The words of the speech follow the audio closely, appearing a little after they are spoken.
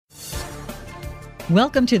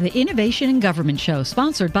Welcome to the Innovation in Government Show,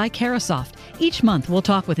 sponsored by Carasoft. Each month, we'll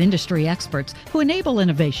talk with industry experts who enable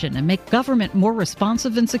innovation and make government more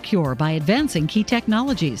responsive and secure by advancing key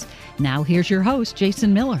technologies. Now, here's your host,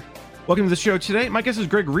 Jason Miller. Welcome to the show today. My guest is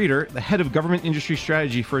Greg Reeder, the head of government industry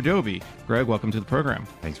strategy for Adobe. Greg, welcome to the program.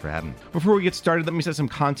 Thanks for having me. Before we get started, let me set some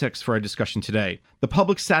context for our discussion today. The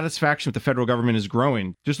public satisfaction with the federal government is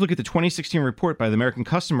growing. Just look at the 2016 report by the American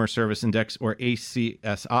Customer Service Index, or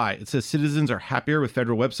ACSI. It says citizens are happier with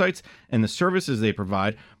federal websites and the services they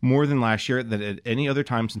provide more than last year than at any other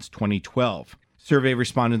time since 2012. Survey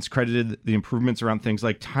respondents credited the improvements around things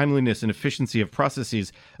like timeliness and efficiency of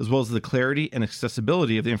processes, as well as the clarity and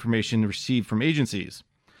accessibility of the information received from agencies.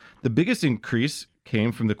 The biggest increase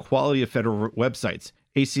came from the quality of federal websites.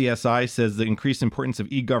 ACSI says the increased importance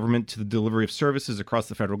of e-government to the delivery of services across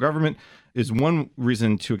the federal government is one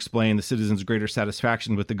reason to explain the citizens' greater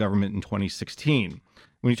satisfaction with the government in 2016.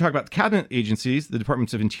 When you talk about cabinet agencies, the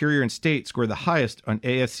Departments of Interior and State scored the highest on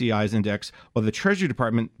ASCI's index, while the Treasury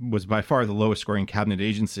Department was by far the lowest scoring cabinet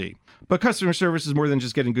agency. But customer service is more than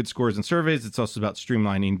just getting good scores in surveys. It's also about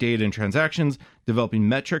streamlining data and transactions, developing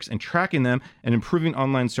metrics and tracking them, and improving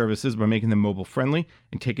online services by making them mobile friendly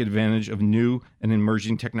and taking advantage of new and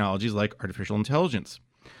emerging technologies like artificial intelligence.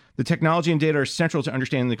 The technology and data are central to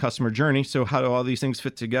understanding the customer journey. So how do all these things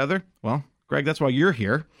fit together? Well, Greg, that's why you're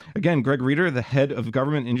here. Again, Greg Reeder, the head of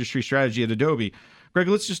government industry strategy at Adobe. Greg,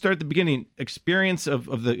 let's just start at the beginning. Experience of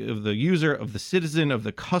the user, of the citizen, of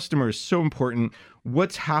the customer is so important.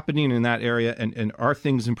 What's happening in that area, and are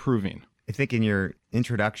things improving? I think in your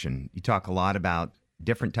introduction, you talk a lot about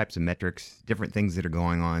different types of metrics, different things that are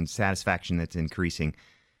going on, satisfaction that's increasing.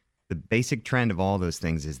 The basic trend of all those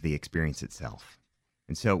things is the experience itself.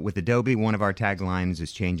 And so with Adobe, one of our taglines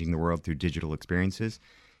is changing the world through digital experiences.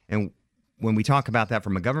 And when we talk about that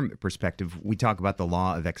from a government perspective, we talk about the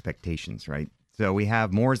law of expectations, right? So we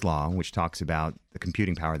have Moore's Law, which talks about the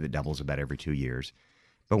computing power that doubles about every 2 years.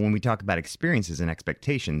 But when we talk about experiences and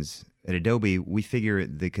expectations, at Adobe, we figure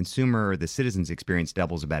the consumer or the citizen's experience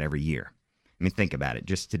doubles about every year. I mean, think about it.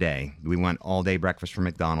 Just today, we want all-day breakfast from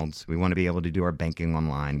McDonald's. We want to be able to do our banking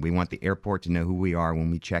online. We want the airport to know who we are when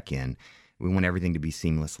we check in. We want everything to be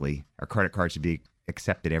seamlessly. Our credit cards to be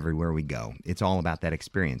accepted everywhere we go. It's all about that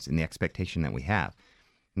experience and the expectation that we have.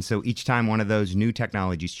 And so each time one of those new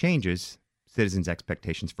technologies changes, citizens'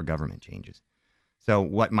 expectations for government changes. So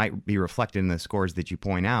what might be reflected in the scores that you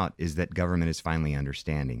point out is that government is finally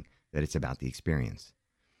understanding that it's about the experience.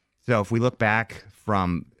 So if we look back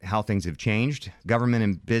from how things have changed, government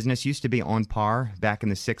and business used to be on par back in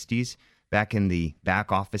the 60s, back in the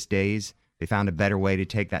back office days. They found a better way to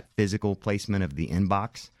take that physical placement of the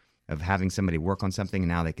inbox, of having somebody work on something, and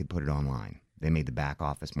now they could put it online. They made the back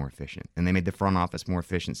office more efficient, and they made the front office more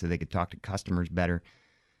efficient so they could talk to customers better.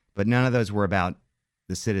 But none of those were about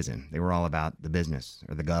the citizen. They were all about the business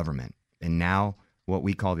or the government. And now what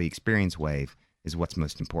we call the experience wave is what's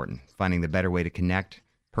most important, finding the better way to connect,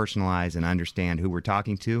 personalize, and understand who we're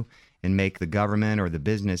talking to, and make the government or the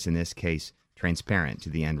business, in this case, transparent to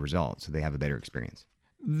the end result so they have a better experience.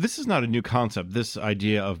 This is not a new concept, this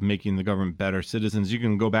idea of making the government better citizens. You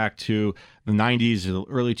can go back to the 90s or the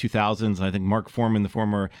early 2000s. And I think Mark Foreman, the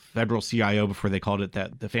former federal CIO, before they called it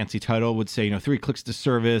that, the fancy title, would say, 3 clicks to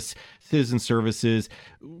service, citizen services.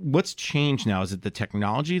 What's changed now? Is it the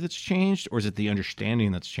technology that's changed, or is it the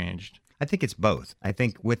understanding that's changed? I think it's both. I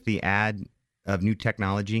think with the add of new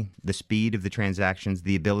technology, the speed of the transactions,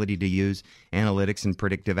 the ability to use analytics and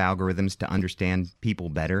predictive algorithms to understand people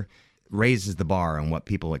better, raises the bar on what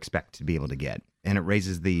people expect to be able to get. And it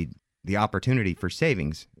raises the opportunity for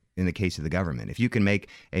savings in the case of the government. If you can make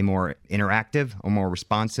a more interactive, a more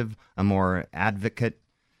responsive, a more advocate,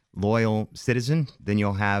 loyal citizen, then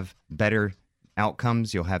you'll have better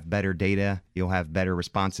outcomes, you'll have better data, you'll have better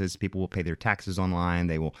responses. People will pay their taxes online.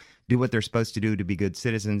 They will do what they're supposed to do to be good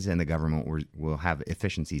citizens, and the government will have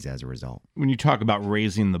efficiencies as a result. When you talk about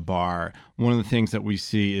raising the bar, one of the things that we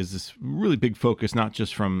see is this really big focus, not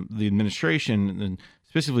just from the administration, and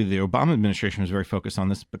specifically the Obama administration was very focused on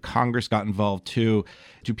this, but Congress got involved too.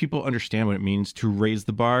 Do people understand what it means to raise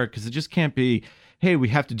the bar? Because it just can't be, hey, we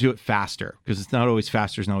have to do it faster, because it's not always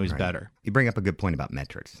faster, it's not always better. You bring up a good point about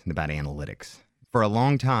metrics and about analytics. For a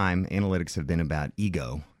long time, analytics have been about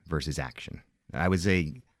ego versus action. I was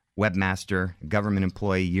a webmaster, government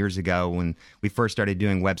employee years ago when we first started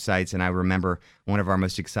doing websites, and I remember one of our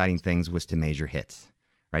most exciting things was to measure hits,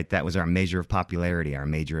 right? That was our measure of popularity, our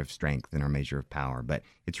measure of strength, and our measure of power. But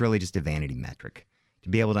it's really just a vanity metric. To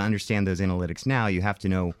be able to understand those analytics now, you have to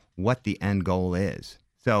know what the end goal is.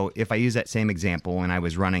 So if I use that same example, and I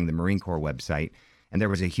was running the Marine Corps website, and there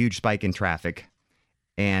was a huge spike in traffic,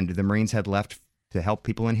 and the Marines had left to help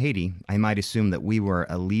people in Haiti, I might assume that we were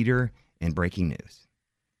a leader in breaking news.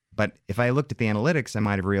 But if I looked at the analytics, I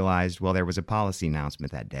might have realized, well, there was a policy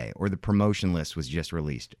announcement that day, or the promotion list was just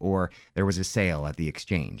released, or there was a sale at the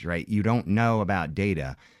exchange, right? You don't know about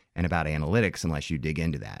data and about analytics unless you dig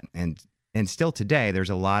into that. And still today, there's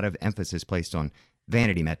a lot of emphasis placed on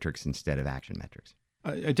vanity metrics instead of action metrics.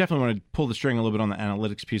 I definitely want to pull the string a little bit on the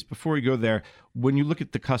analytics piece. Before we go there, when you look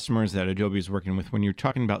at the customers that Adobe is working with, when you're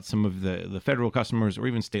talking about some of the federal customers or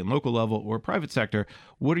even state and local level or private sector,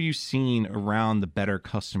 what are you seeing around the better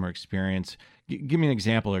customer experience? Give me an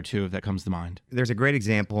example or two if that comes to mind. There's a great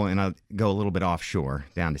example, and I'll go a little bit offshore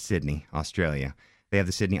down to Sydney, Australia. They have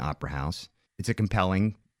the Sydney Opera House. It's a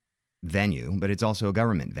compelling venue, but it's also a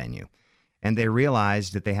government venue. And they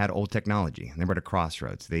realized that they had old technology. They were at a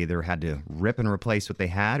crossroads. They either had to rip and replace what they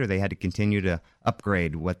had, or they had to continue to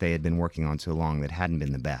upgrade what they had been working on so long that hadn't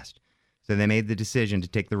been the best. So they made the decision to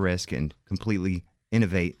take the risk and completely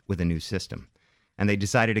innovate with a new system. And they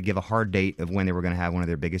decided to give a hard date of when they were going to have one of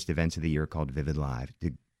their biggest events of the year called Vivid Live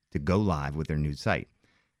to go live with their new site.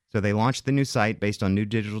 So they launched the new site based on new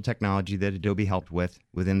digital technology that Adobe helped with.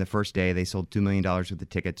 Within the first day, they sold $2 million worth of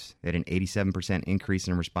tickets. They had an 87% increase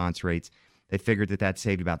in response rates. They figured that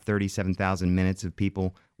saved about 37,000 minutes of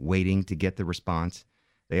people waiting to get the response.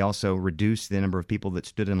 They also reduced the number of people that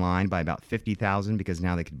stood in line by about 50,000 because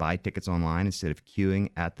now they could buy tickets online instead of queuing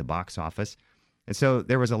at the box office. And so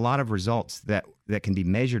there was a lot of results that can be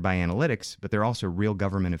measured by analytics, but they're also real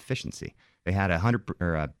government efficiency. They had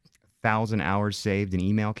 1,000 hours saved in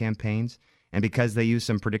email campaigns. And because they used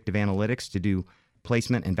some predictive analytics to do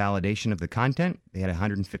placement and validation of the content, they had a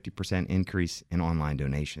 150% increase in online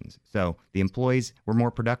donations. So the employees were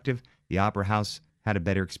more productive, the Opera House had a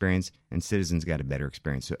better experience, and citizens got a better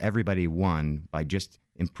experience. So everybody won by just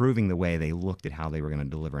improving the way they looked at how they were going to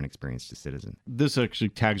deliver an experience to citizens. This actually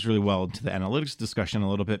tags really well into the analytics discussion a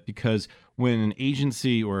little bit, because when an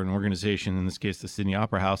agency or an organization, in this case the Sydney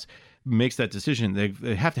Opera House, makes that decision,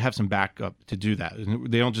 they have to have some backup to do that.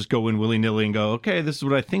 They don't just go in willy-nilly and go, okay, this is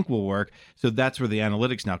what I think will work. So that's where the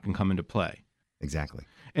analytics now can come into play. Exactly.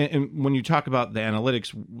 And when you talk about the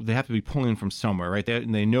analytics, they have to be pulling from somewhere, right?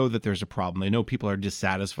 They know that there's a problem. They know people are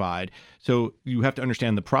dissatisfied. So you have to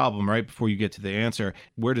understand the problem, right, before you get to the answer.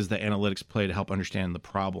 Where does the analytics play to help understand the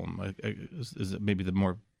problem? Is it maybe the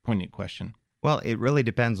more poignant question? Well, it really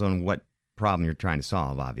depends on what problem you're trying to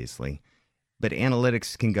solve, obviously. But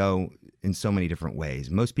analytics can go in so many different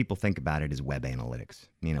ways. Most people think about it as web analytics,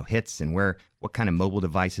 hits and what kind of mobile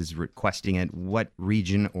device is requesting it, what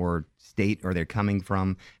region or state are they coming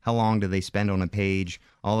from, how long do they spend on a page,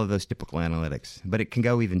 all of those typical analytics. But it can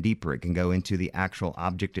go even deeper. It can go into the actual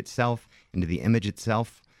object itself, into the image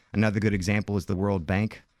itself. Another good example is the World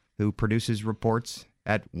Bank, who produces reports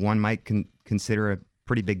at one might consider a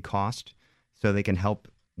pretty big cost, so they can help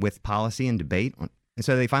with policy and debate. And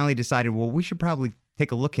so they finally decided, well, we should probably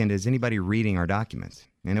take a look into, is anybody reading our documents?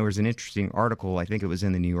 And there was an interesting article, I think it was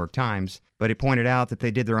in the New York Times, but it pointed out that they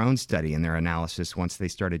did their own study in their analysis once they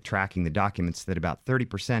started tracking the documents, that about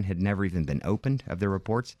 30% had never even been opened of their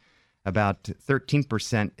reports. About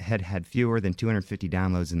 13% had had fewer than 250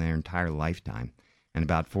 downloads in their entire lifetime. And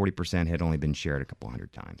about 40% had only been shared a couple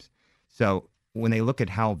hundred times. So when they look at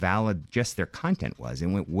how valid just their content was, it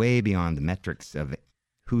went way beyond the metrics of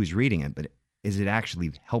who's reading it, but is it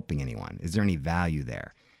actually helping anyone? Is there any value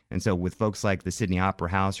there? And so with folks like the Sydney Opera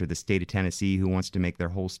House or the state of Tennessee, who wants to make their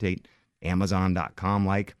whole state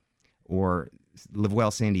Amazon.com-like, or Live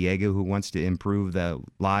Well San Diego, who wants to improve the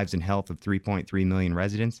lives and health of 3.3 million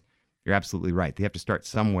residents, you're absolutely right. They have to start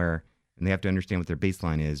somewhere, and they have to understand what their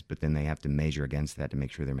baseline is, but then they have to measure against that to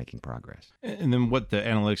make sure they're making progress. And then what the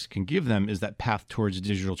analytics can give them is that path towards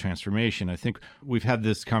digital transformation. I think we've had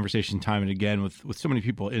this conversation time and again with so many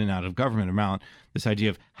people in and out of government around this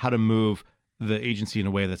idea of how to move the agency in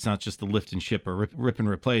a way that's not just the lift and ship or rip and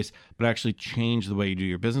replace, but actually change the way you do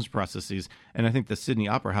your business processes. And I think the Sydney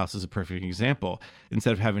Opera House is a perfect example.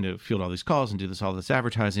 Instead of having to field all these calls and do all this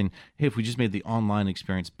advertising, hey, if we just made the online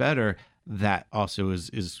experience better, that also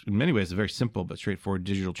is in many ways a very simple but straightforward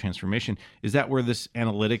digital transformation. Is that where this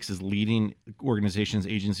analytics is leading organizations,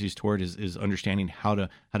 agencies toward, is understanding how to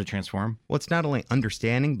transform? Well, it's not only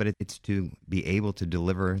understanding, but it's to be able to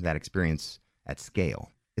deliver that experience at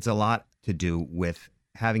scale. It's a lot to do with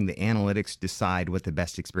having the analytics decide what the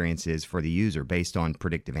best experience is for the user based on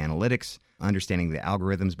predictive analytics, understanding the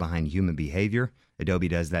algorithms behind human behavior. Adobe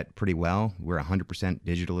does that pretty well. We're 100%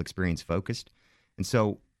 digital experience focused. And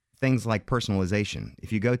so things like personalization.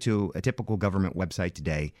 If you go to a typical government website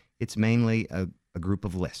today, it's mainly a group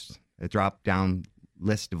of lists, a drop-down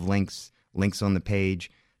list of links on the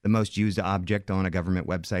page. The most used object on a government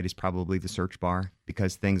website is probably the search bar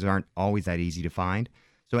because things aren't always that easy to find.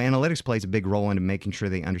 So analytics plays a big role in making sure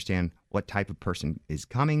they understand what type of person is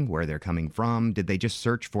coming, where they're coming from. Did they just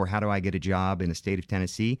search for how do I get a job in the state of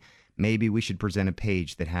Tennessee? Maybe we should present a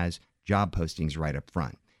page that has job postings right up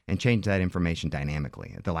front and change that information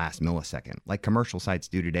dynamically at the last millisecond, like commercial sites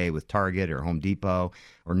do today with Target or Home Depot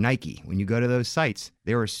or Nike. When you go to those sites,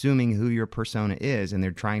 they're assuming who your persona is, and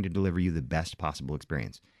they're trying to deliver you the best possible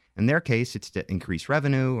experience. In their case, it's to increase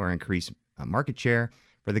revenue or increase market share.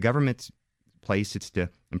 For the government's place, it's to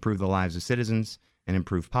improve the lives of citizens and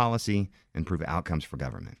improve policy, improve outcomes for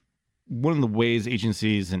government. One of the ways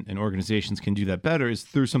agencies and organizations can do that better is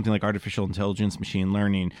through something like artificial intelligence, machine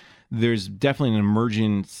learning. There's definitely an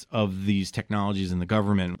emergence of these technologies in the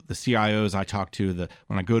government. The CIOs I talk to,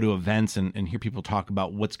 when I go to events and hear people talk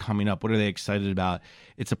about what's coming up, what are they excited about?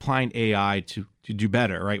 It's applying AI to do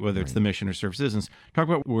better, right? Whether it's the mission or serve citizens. Talk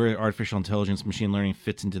about where artificial intelligence, machine learning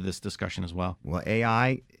fits into this discussion as well. Well,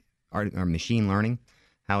 AI or machine learning,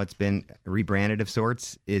 how it's been rebranded of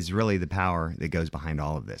sorts, is really the power that goes behind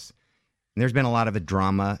all of this. And there's been a lot of a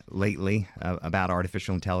drama lately about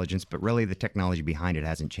artificial intelligence, but really the technology behind it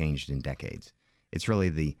hasn't changed in decades. It's really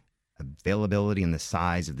the availability and the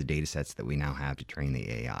size of the data sets that we now have to train the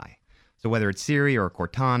AI. So whether it's Siri or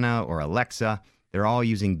Cortana or Alexa, they're all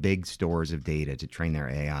using big stores of data to train their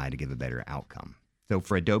AI to give a better outcome. So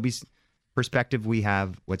for Adobe's perspective, we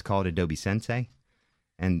have what's called Adobe Sensei,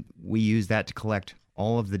 and we use that to collect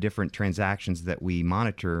all of the different transactions that we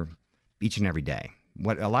monitor each and every day.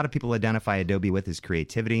 What a lot of people identify Adobe with is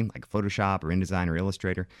creativity, like Photoshop or InDesign or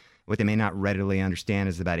Illustrator. What they may not readily understand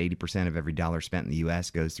is about 80% of every dollar spent in the U.S.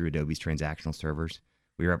 goes through Adobe's transactional servers.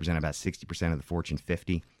 We represent about 60% of the Fortune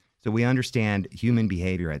 50. So we understand human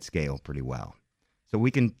behavior at scale pretty well. So we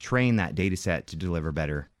can train that data set to deliver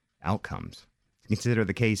better outcomes. Consider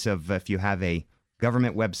the case of if you have a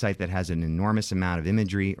government website that has an enormous amount of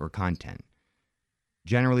imagery or content.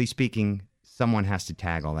 Generally speaking, someone has to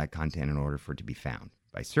tag all that content in order for it to be found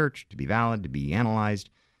by search, to be valid, to be analyzed.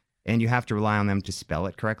 And you have to rely on them to spell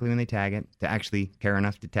it correctly when they tag it, to actually care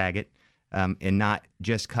enough to tag it, and not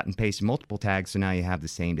just cut and paste multiple tags so now you have the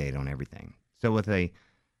same data on everything. So with a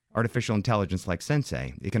artificial intelligence like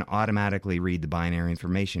Sensei, it can automatically read the binary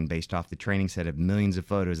information based off the training set of millions of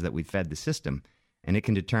photos that we've fed the system, and it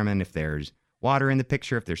can determine if there's water in the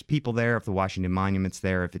picture, if there's people there, if the Washington Monument's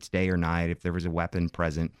there, if it's day or night, if there was a weapon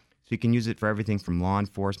present. So you can use it for everything from law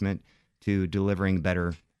enforcement to delivering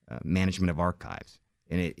better management of archives.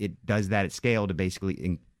 And it does that at scale to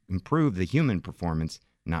basically improve the human performance,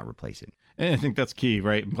 not replace it. And I think that's key,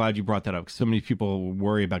 right? I'm glad you brought that up because so many people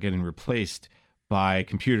worry about getting replaced by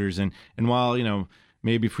computers. And while,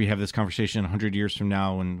 maybe if we have this conversation 100 years from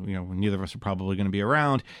now when neither of us are probably going to be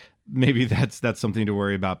around, maybe that's something to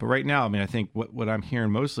worry about. But right now, I think what I'm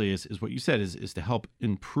hearing mostly is what you said is to help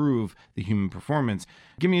improve the human performance.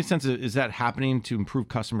 Give me a sense of, is that happening to improve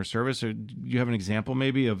customer service? Or do you have an example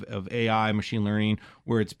maybe of AI, machine learning,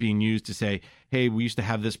 where it's being used to say, hey, we used to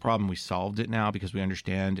have this problem, we solved it now because we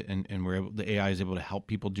understand and the AI is able to help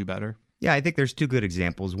people do better? Yeah, I think there's two good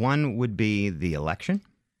examples. One would be the election,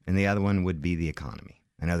 and the other one would be the economy.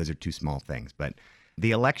 I know those are two small things, but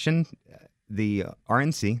the election, the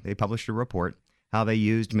RNC, they published a report how they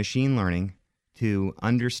used machine learning to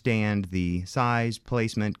understand the size,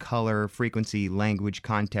 placement, color, frequency, language,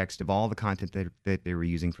 context of all the content that they were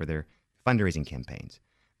using for their fundraising campaigns.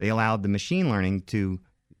 They allowed the machine learning to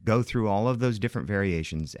go through all of those different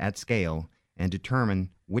variations at scale and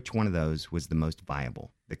determine which one of those was the most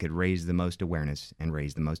viable, that could raise the most awareness and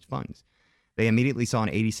raise the most funds. They immediately saw an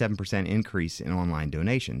 87% increase in online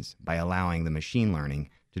donations by allowing the machine learning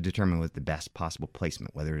to determine what the best possible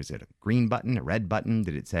placement, whether is it a green button, a red button,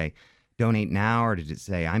 did it say donate now, or did it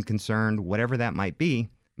say I'm concerned, whatever that might be.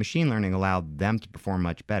 Machine learning allowed them to perform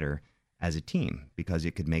much better as a team because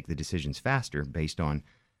it could make the decisions faster based on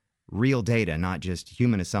real data, not just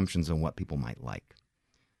human assumptions on what people might like.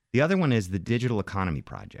 The other one is the Digital Economy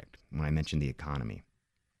Project, when I mentioned the economy.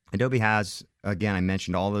 Adobe has, again, I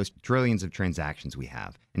mentioned all those trillions of transactions we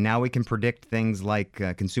have. And now we can predict things like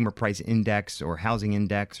consumer price index or housing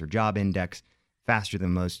index or job index faster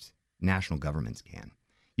than most national governments can.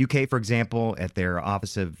 UK, for example, at their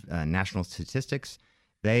Office of National Statistics,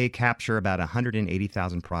 they capture about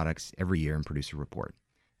 180,000 products every year and produce a report.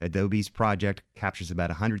 Adobe's project captures about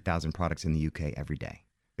 100,000 products in the UK every day.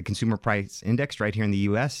 The Consumer Price Index right here in the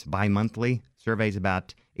US, bi-monthly, surveys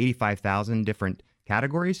about 85,000 different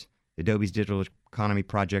categories. Adobe's Digital Economy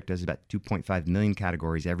Project does about 2.5 million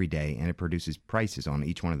categories every day, and it produces prices on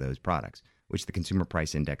each one of those products, which the Consumer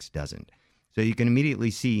Price Index doesn't. So you can immediately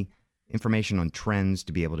see information on trends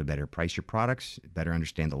to be able to better price your products, better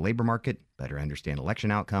understand the labor market, better understand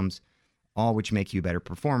election outcomes, all which make you better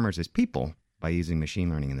performers as people by using machine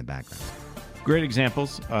learning in the background. Great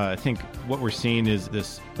examples. I think what we're seeing is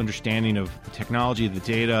this understanding of the technology, the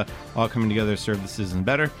data, all coming together to serve the citizen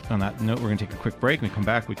better. On that note, we're going to take a quick break. When we come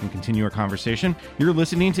back, we can continue our conversation. You're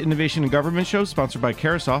listening to Innovation in Government Show, sponsored by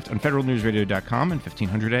Carasoft on federalnewsradio.com and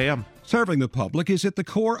 1500 AM. Serving the public is at the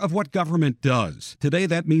core of what government does. Today,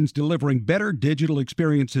 that means delivering better digital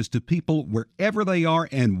experiences to people wherever they are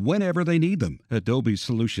and whenever they need them. Adobe's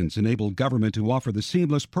solutions enable government to offer the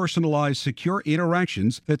seamless, personalized, secure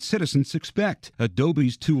interactions that citizens expect.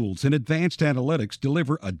 Adobe's tools and advanced analytics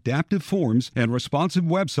deliver adaptive forms and responsive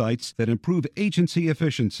websites that improve agency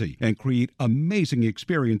efficiency and create amazing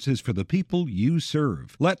experiences for the people you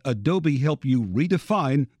serve. Let Adobe help you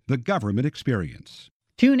redefine the government experience.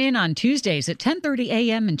 Tune in on Tuesdays at 10:30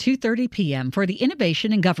 a.m. and 2:30 p.m. for the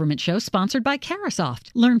Innovation in Government Show sponsored by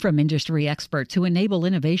Carasoft. Learn from industry experts who enable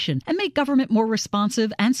innovation and make government more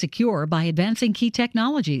responsive and secure by advancing key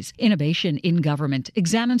technologies. Innovation in Government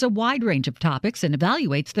examines a wide range of topics and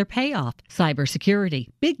evaluates their payoff. Cybersecurity,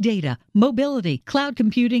 big data, mobility, cloud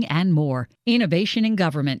computing, and more. Innovation in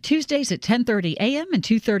Government, Tuesdays at 10:30 a.m. and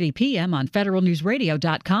 2:30 p.m. on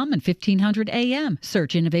federalnewsradio.com and 1500 a.m.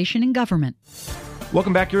 Search Innovation in Government.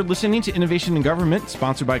 Welcome back. You're listening to Innovation in Government,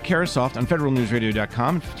 sponsored by Carasoft on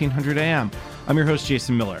federalnewsradio.com and 1500 AM. I'm your host,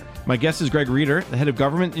 Jason Miller. My guest is Greg Reeder, the head of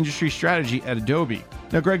government industry strategy at Adobe.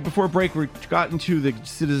 Now, Greg, before break, we got into the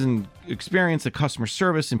citizen experience, the customer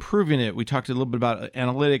service, improving it. We talked a little bit about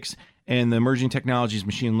analytics and the emerging technologies,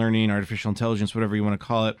 machine learning, artificial intelligence, whatever you want to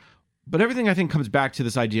call it. But everything, I think, comes back to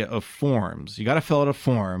this idea of forms. You got to fill out a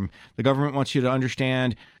form. The government wants you to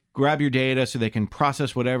understand, grab your data so they can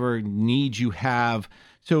process whatever needs you have.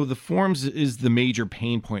 So the forms is the major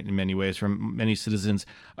pain point in many ways for many citizens.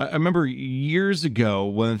 I remember years ago,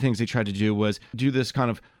 one of the things they tried to do was do this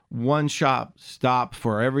kind of one-shop stop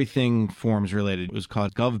for everything forms related. It was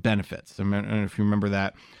called Gov Benefits. I don't know if you remember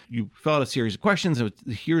that. You fill out a series of questions.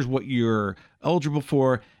 Here's what you're eligible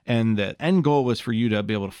for. And the end goal was for you to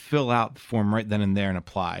be able to fill out the form right then and there and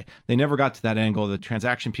apply. They never got to that end goal. The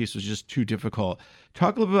transaction piece was just too difficult.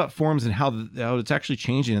 Talk a little bit about forms and how it's actually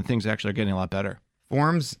changing and things actually are getting a lot better.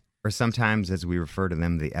 Forms are sometimes, as we refer to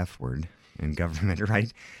them, the F word in government,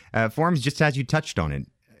 right? Forms, just as you touched on it,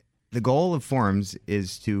 the goal of forms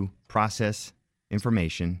is to process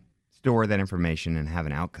information, store that information, and have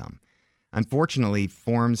an outcome. Unfortunately,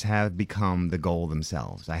 forms have become the goal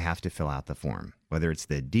themselves. I have to fill out the form, whether it's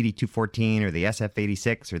the DD-214 or the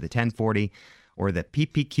SF-86 or the 1040 or the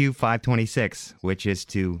PPQ 526, which is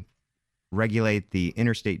to regulate the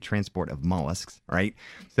interstate transport of mollusks, right?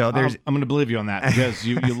 So there's I'm going to believe you on that because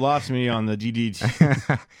you lost me on the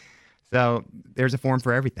DD. So there's a form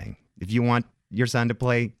for everything. If you want your son to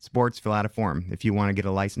play sports, fill out a form. If you want to get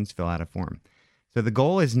a license, fill out a form. So the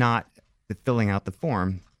goal is not the filling out the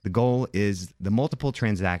form. The goal is the multiple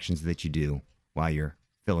transactions that you do while you're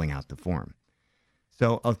filling out the form.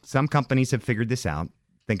 So some companies have figured this out.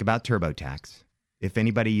 Think about TurboTax. If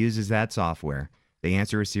anybody uses that software, they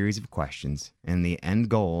answer a series of questions, and the end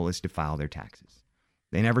goal is to file their taxes.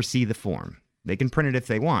 They never see the form. They can print it if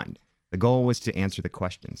they want. The goal was to answer the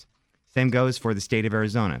questions. Same goes for the state of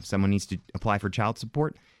Arizona. If someone needs to apply for child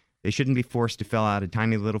support, they shouldn't be forced to fill out a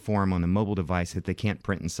tiny little form on a mobile device that they can't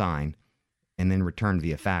print and sign and then return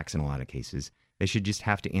via fax in a lot of cases. They should just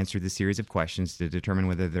have to answer the series of questions to determine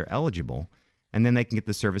whether they're eligible, and then they can get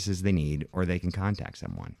the services they need or they can contact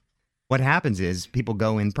someone. What happens is people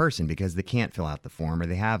go in person because they can't fill out the form or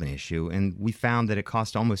they have an issue, and we found that it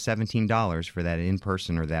costs almost $17 for that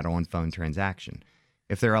in-person or that on-phone transaction.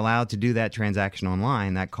 If they're allowed to do that transaction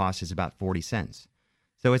online, that cost is about 40 cents.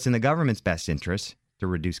 So it's in the government's best interest to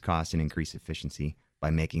reduce costs and increase efficiency by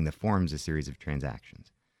making the forms a series of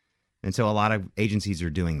transactions. And so a lot of agencies are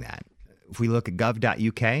doing that. If we look at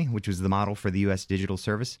gov.uk, which was the model for the U.S. Digital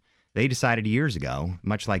Service, they decided years ago,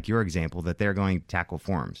 much like your example, that they're going to tackle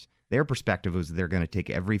forms. Their perspective was they're going to take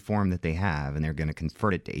every form that they have and they're going to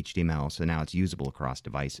convert it to HTML, so now it's usable across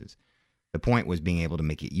devices. The point was being able to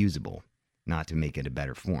make it usable, not to make it a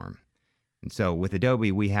better form. And so with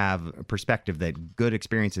Adobe, we have a perspective that good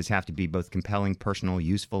experiences have to be both compelling, personal,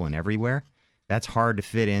 useful, and everywhere. That's hard to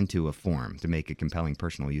fit into a form to make it compelling,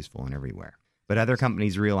 personal, useful, and everywhere. But other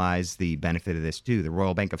companies realize the benefit of this too. The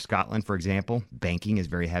Royal Bank of Scotland, for example, banking is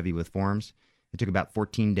very heavy with forms. It took about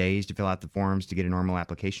 14 days to fill out the forms to get a normal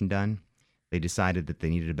application done. They decided that they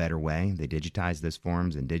needed a better way. They digitized those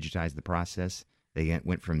forms and digitized the process. They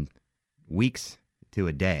went from weeks to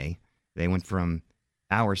a day. They went from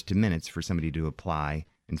hours to minutes for somebody to apply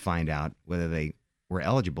and find out whether they were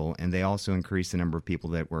eligible, and they also increased the number of people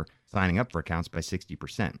that were signing up for accounts by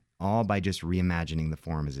 60%, all by just reimagining the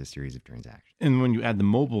form as a series of transactions. And when you add the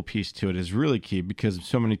mobile piece to it is really key, because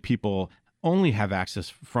so many people only have access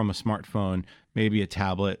from a smartphone, maybe a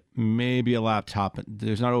tablet, maybe a laptop.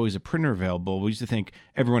 There's not always a printer available. We used to think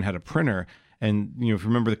everyone had a printer. And, if you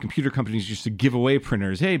remember, the computer companies used to give away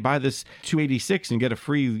printers. Hey, buy this 286 and get a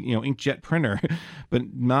free, inkjet printer.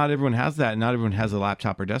 But not everyone has that. Not everyone has a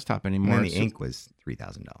laptop or desktop anymore. And the ink was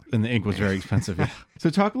 $3,000. And the ink was very expensive. Yeah.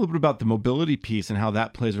 So talk a little bit about the mobility piece and how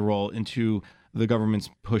that plays a role into the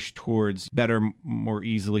government's push towards better, more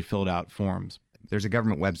easily filled out forms. There's a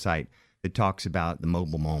government website that talks about the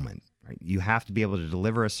mobile moment. Right? You have to be able to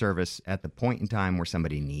deliver a service at the point in time where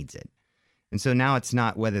somebody needs it. And so now it's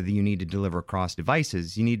not whether you need to deliver across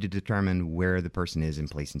devices. You need to determine where the person is in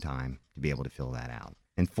place and time to be able to fill that out.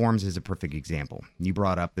 And forms is a perfect example. You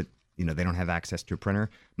brought up that they don't have access to a printer.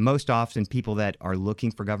 Most often, people that are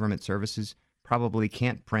looking for government services probably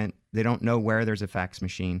can't print. They don't know where there's a fax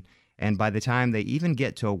machine. And by the time they even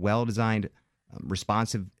get to a well-designed,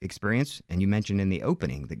 responsive experience, and you mentioned in the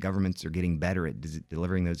opening that governments are getting better at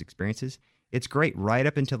delivering those experiences, it's great right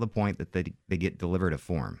up until the point that they get delivered a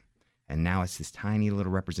form. And now it's this tiny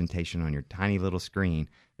little representation on your tiny little screen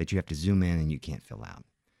that you have to zoom in and you can't fill out.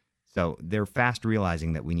 So they're fast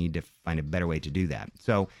realizing that we need to find a better way to do that.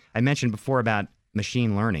 So I mentioned before about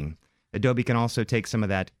machine learning. Adobe can also take some of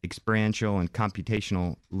that experiential and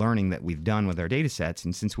computational learning that we've done with our data sets.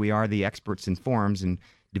 And since we are the experts in forms and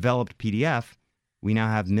developed PDF, we now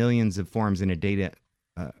have millions of forms in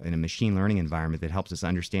a machine learning environment that helps us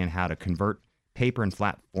understand how to convert paper and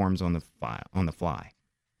flat forms on the fly.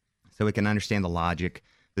 So we can understand the logic,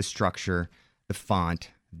 the structure, the font,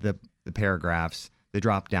 the paragraphs, the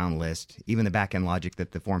drop-down list, even the back-end logic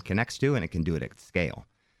that the form connects to, and it can do it at scale.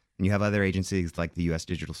 And you have other agencies like the U.S.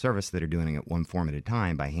 Digital Service that are doing it one form at a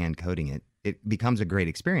time by hand-coding it. It becomes a great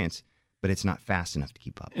experience, but it's not fast enough to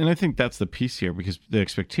keep up. And I think that's the piece here, because the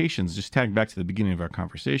expectations, just tag back to the beginning of our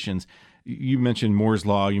conversations, you mentioned Moore's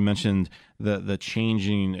Law, you mentioned the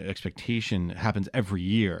changing expectation happens every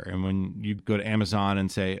year. And when you go to Amazon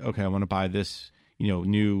and say, okay, I want to buy this,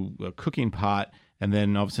 new cooking pot, and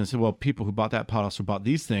then all of a sudden say, well, people who bought that pot also bought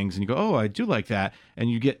these things, and you go, oh, I do like that,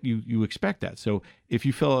 and you expect that. So if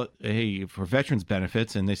you fill out, hey, for veterans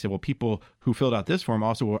benefits, and they say, well, people who filled out this form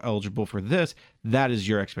also were eligible for this, that is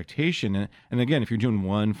your expectation. And again, if you're doing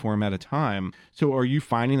one form at a time, so are you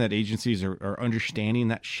finding that agencies are understanding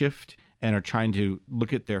that shift and are trying to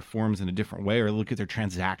look at their forms in a different way, or look at their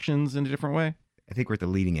transactions in a different way? I think we're at the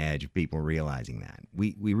leading edge of people realizing that.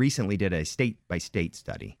 We recently did a state-by-state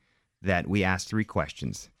study that we asked 3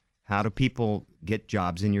 questions. How do people get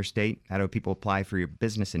jobs in your state? How do people apply for your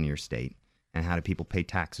business in your state? And how do people pay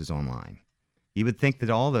taxes online? You would think that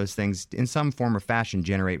all those things, in some form or fashion,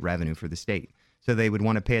 generate revenue for the state. So they would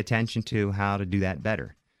want to pay attention to how to do that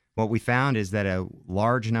better. What we found is that a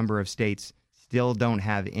large number of states still don't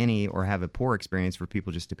have any, or have a poor experience for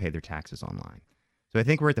people just to pay their taxes online. So I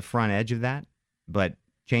think we're at the front edge of that, but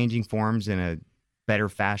changing forms in a better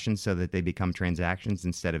fashion so that they become transactions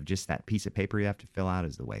instead of just that piece of paper you have to fill out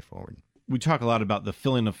is the way forward. We talk a lot about the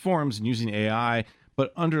filling of forms and using AI,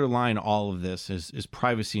 but underlying all of this is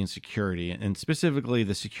privacy and security, and specifically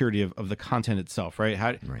the security of the content itself, right?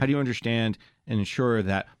 How do you understand and ensure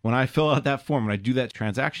that when I fill out that form, when I do that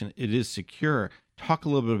transaction, it is secure? Talk a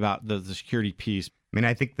little bit about the security piece. I mean,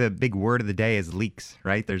 I think the big word of the day is leaks,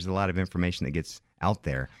 right? There's a lot of information that gets out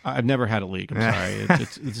there. I've never had a leak. I'm sorry.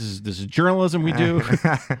 This is journalism we do.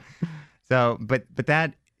 So, but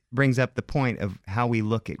that brings up the point of how we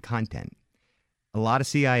look at content. A lot of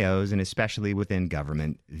CIOs, and especially within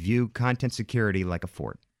government, view content security like a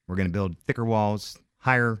fort. We're going to build thicker walls,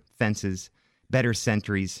 higher fences, better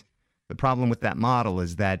sentries. The problem with that model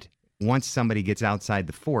is that once somebody gets outside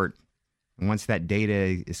the fort, and once that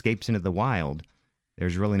data escapes into the wild,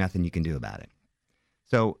 there's really nothing you can do about it.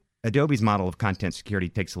 So Adobe's model of content security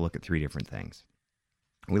takes a look at 3 different things.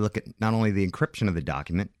 We look at not only the encryption of the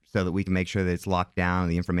document so that we can make sure that it's locked down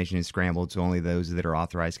and the information is scrambled so only those that are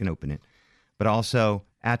authorized can open it, but also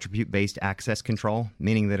attribute-based access control,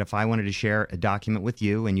 meaning that if I wanted to share a document with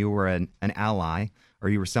you and you were an ally, or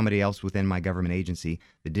you were somebody else within my government agency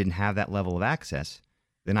that didn't have that level of access,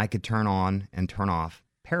 then I could turn on and turn off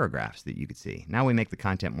paragraphs that you could see. Now we make the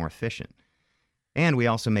content more efficient. And we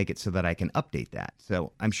also make it so that I can update that.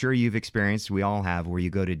 So I'm sure you've experienced, we all have, where you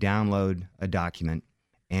go to download a document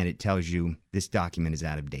and it tells you this document is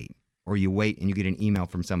out of date. Or you wait and you get an email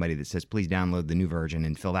from somebody that says, please download the new version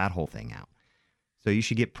and fill that whole thing out. So you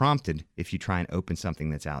should get prompted if you try and open something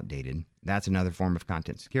that's outdated. That's another form of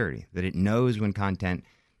content security, that it knows when content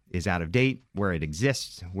is out of date, where it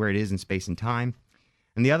exists, where it is in space and time.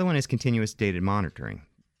 And the other one is continuous data monitoring.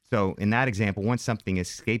 So in that example, once something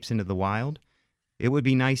escapes into the wild, it would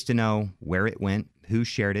be nice to know where it went, who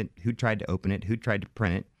shared it, who tried to open it, who tried to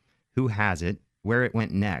print it, who has it, where it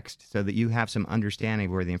went next, so that you have some understanding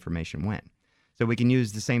of where the information went. So we can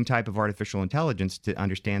use the same type of artificial intelligence to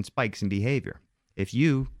understand spikes in behavior. If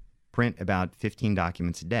you print about 15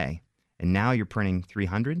 documents a day, and now you're printing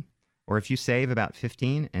 300, or if you save about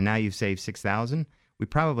 15, and now you've saved 6,000, we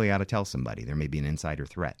probably ought to tell somebody. There may be an insider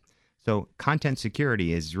threat. So content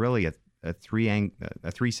security is really a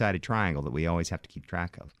three-sided triangle that we always have to keep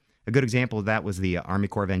track of. A good example of that was the Army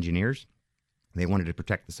Corps of Engineers. They wanted to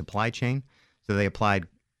protect the supply chain, so they applied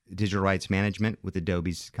digital rights management with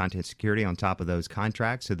Adobe's content security on top of those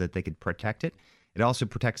contracts so that they could protect it. It also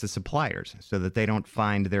protects the suppliers so that they don't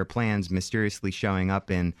find their plans mysteriously showing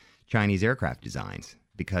up in Chinese aircraft designs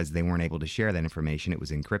because they weren't able to share that information. It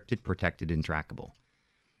was encrypted, protected, and trackable.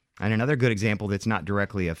 And another good example that's not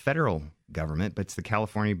directly a federal government, but it's the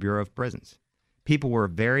California Bureau of Prisons. People were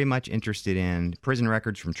very much interested in prison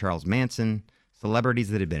records from Charles Manson, celebrities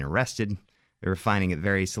that had been arrested. They were finding it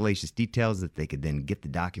very salacious details that they could then get the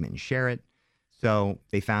document and share it. So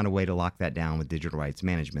they found a way to lock that down with digital rights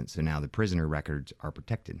management. So now the prisoner records are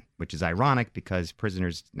protected, which is ironic because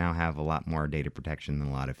prisoners now have a lot more data protection than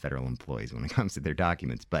a lot of federal employees when it comes to their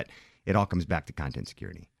documents. But it all comes back to content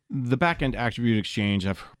security. The back-end attribute exchange,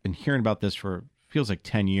 I've been hearing about this for feels like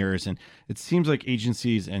 10 years, and it seems like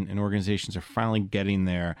agencies and organizations are finally getting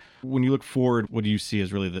there. When you look forward, what do you see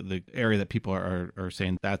as really the area that people are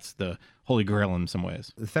saying that's the holy grail in some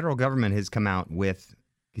ways? The federal government has come out with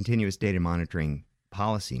continuous data monitoring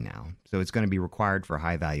policy now, so it's going to be required for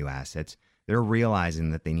high-value assets. They're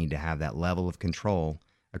realizing that they need to have that level of control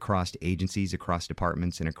across agencies, across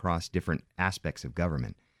departments, and across different aspects of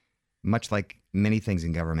government. Much like many things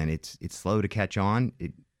in government, it's slow to catch on.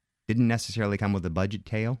 It didn't necessarily come with a budget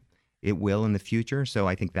tail. It will in the future, so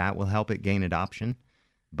I think that will help it gain adoption.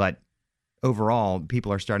 But overall,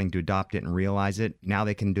 people are starting to adopt it and realize it. Now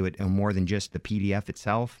they can do it on more than just the PDF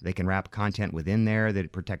itself. They can wrap content within there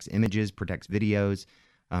that protects images, protects videos,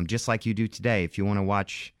 just like you do today. If you want to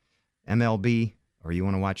watch MLB or you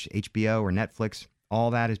want to watch HBO or Netflix, all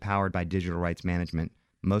that is powered by digital rights management,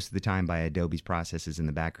 most of the time by Adobe's processes in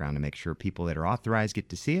the background to make sure people that are authorized get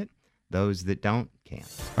to see it. Those that don't can't.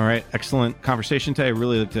 All right. Excellent conversation today. I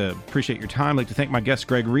really like to appreciate your time. I'd like to thank my guest,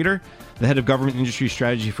 Greg Reeder, the head of government industry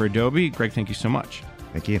strategy for Adobe. Greg, thank you so much.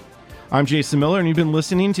 Thank you. I'm Jason Miller, and you've been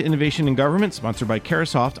listening to Innovation in Government, sponsored by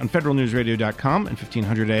Carahsoft on federalnewsradio.com and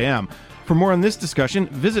 1500 AM. For more on this discussion,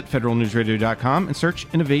 visit federalnewsradio.com and search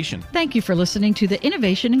innovation. Thank you for listening to the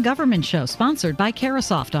Innovation in Government Show, sponsored by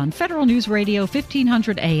Carahsoft on Federal News Radio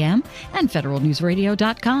 1500 AM and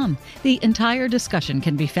federalnewsradio.com. The entire discussion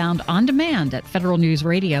can be found on demand at Federal News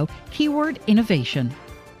Radio, keyword innovation.